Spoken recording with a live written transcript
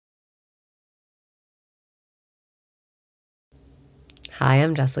Hi,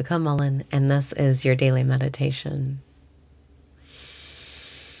 I'm Jessica Mullen, and this is your daily meditation.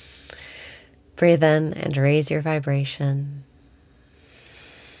 Breathe in and raise your vibration.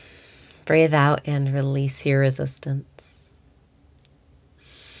 Breathe out and release your resistance.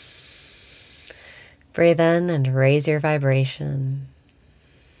 Breathe in and raise your vibration.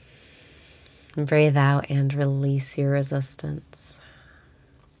 Breathe out and release your resistance.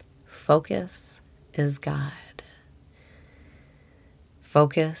 Focus is God.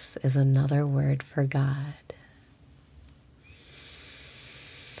 Focus is another word for God.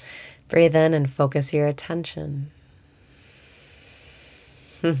 Breathe in and focus your attention.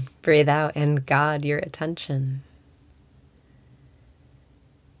 Breathe out and God your attention.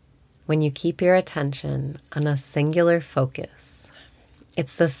 When you keep your attention on a singular focus,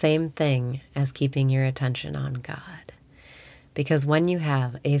 it's the same thing as keeping your attention on God. Because when you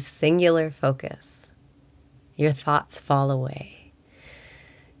have a singular focus, your thoughts fall away.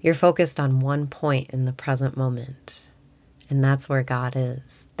 You're focused on one point in the present moment, and that's where God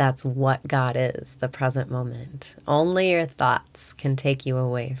is. That's what God is, the present moment. Only your thoughts can take you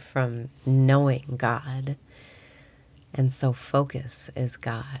away from knowing God. And so focus is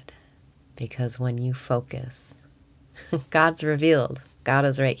God, because when you focus, God's revealed. God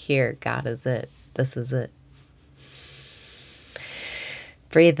is right here. God is it. This is it.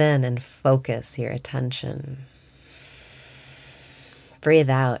 Breathe in and focus your attention.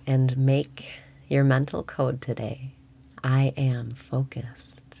 Breathe out and make your mental code today. I am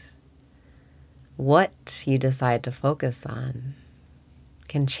focused. What you decide to focus on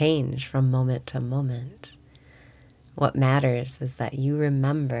can change from moment to moment. What matters is that you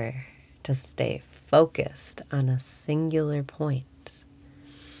remember to stay focused on a singular point.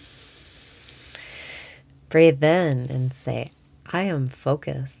 Breathe in and say, I am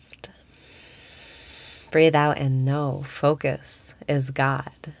focused. Breathe out and know focus is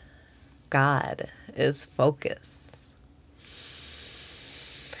God. God is focus.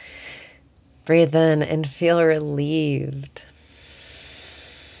 Breathe in and feel relieved.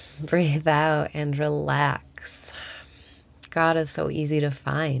 Breathe out and relax. God is so easy to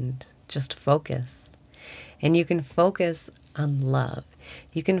find. Just focus. And you can focus on love.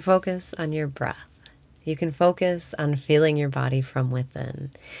 You can focus on your breath. You can focus on feeling your body from within.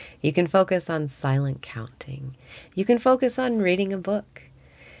 You can focus on silent counting. You can focus on reading a book.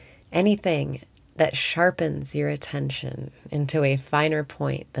 Anything that sharpens your attention into a finer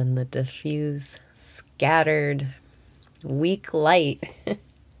point than the diffuse, scattered, weak light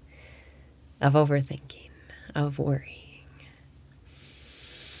of overthinking, of worrying.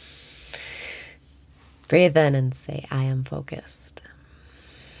 Breathe in and say, I am focused.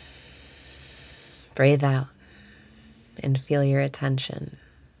 Breathe out and feel your attention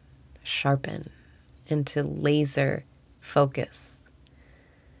sharpen into laser focus.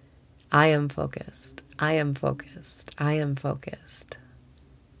 I am focused. I am focused. I am focused.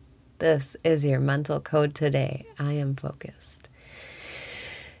 This is your mental code today. I am focused.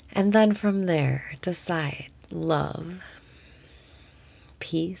 And then from there, decide love,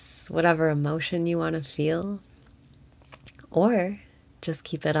 peace, whatever emotion you want to feel, or just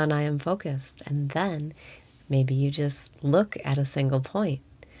keep it on I am focused. And then maybe you just look at a single point.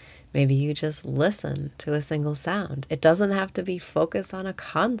 Maybe you just listen to a single sound. It doesn't have to be focus on a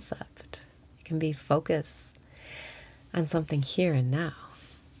concept. It can be focus on something here and now.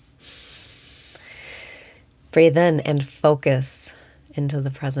 Breathe in and focus into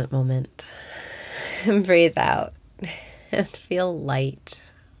the present moment. Breathe out and feel light.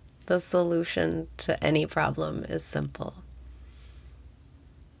 The solution to any problem is simple.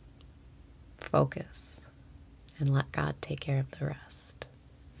 Focus and let God take care of the rest.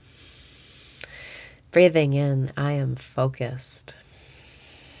 Breathing in, I am focused.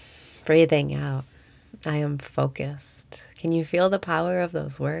 Breathing out, I am focused. Can you feel the power of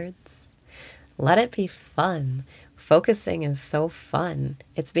those words? Let it be fun. Focusing is so fun.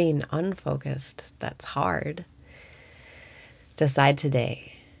 It's being unfocused that's hard. Decide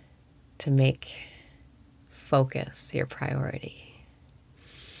today to make focus your priority.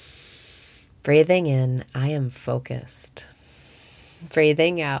 Breathing in, I am focused.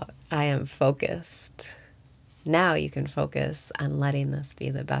 Breathing out, I am focused. Now you can focus on letting this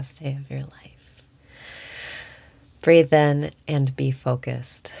be the best day of your life. Breathe in and be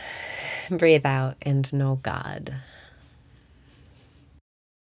focused. Breathe out and know God.